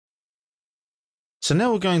So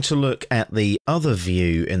now we're going to look at the other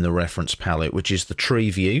view in the reference palette, which is the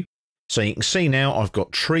tree view. So you can see now I've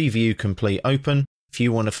got tree view complete open. If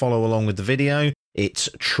you want to follow along with the video, it's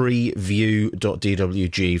treeview.dwg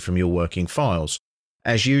from your working files.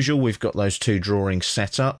 As usual, we've got those two drawings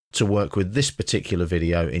set up to work with this particular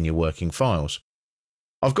video in your working files.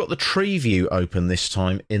 I've got the tree view open this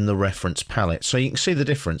time in the reference palette, so you can see the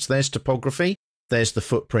difference. There's topography, there's the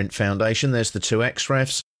footprint foundation, there's the two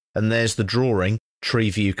XREFs, and there's the drawing, tree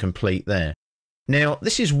view complete there. Now,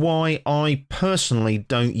 this is why I personally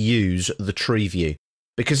don't use the tree view,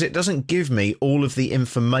 because it doesn't give me all of the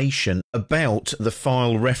information about the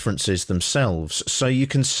file references themselves. So you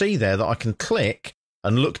can see there that I can click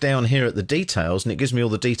and look down here at the details, and it gives me all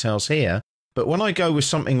the details here. But when I go with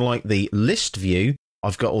something like the list view,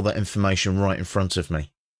 I've got all that information right in front of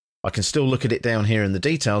me. I can still look at it down here in the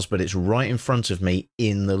details, but it's right in front of me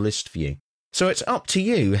in the list view. So it's up to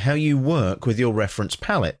you how you work with your reference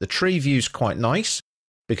palette. The tree view's quite nice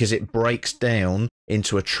because it breaks down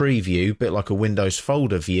into a tree view, a bit like a Windows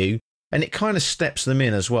folder view, and it kind of steps them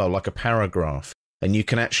in as well, like a paragraph, and you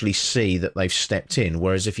can actually see that they've stepped in,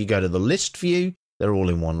 whereas if you go to the list view, they're all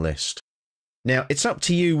in one list. Now, it's up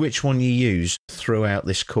to you which one you use throughout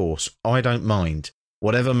this course. I don't mind.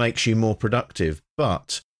 Whatever makes you more productive,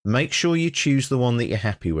 but make sure you choose the one that you're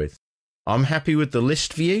happy with. I'm happy with the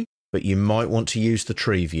list view, but you might want to use the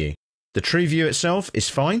tree view. The tree view itself is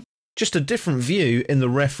fine, just a different view in the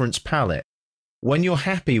reference palette. When you're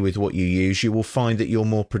happy with what you use, you will find that you're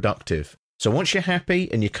more productive. So once you're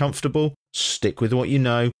happy and you're comfortable, stick with what you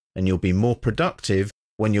know, and you'll be more productive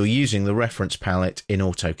when you're using the reference palette in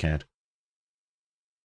AutoCAD.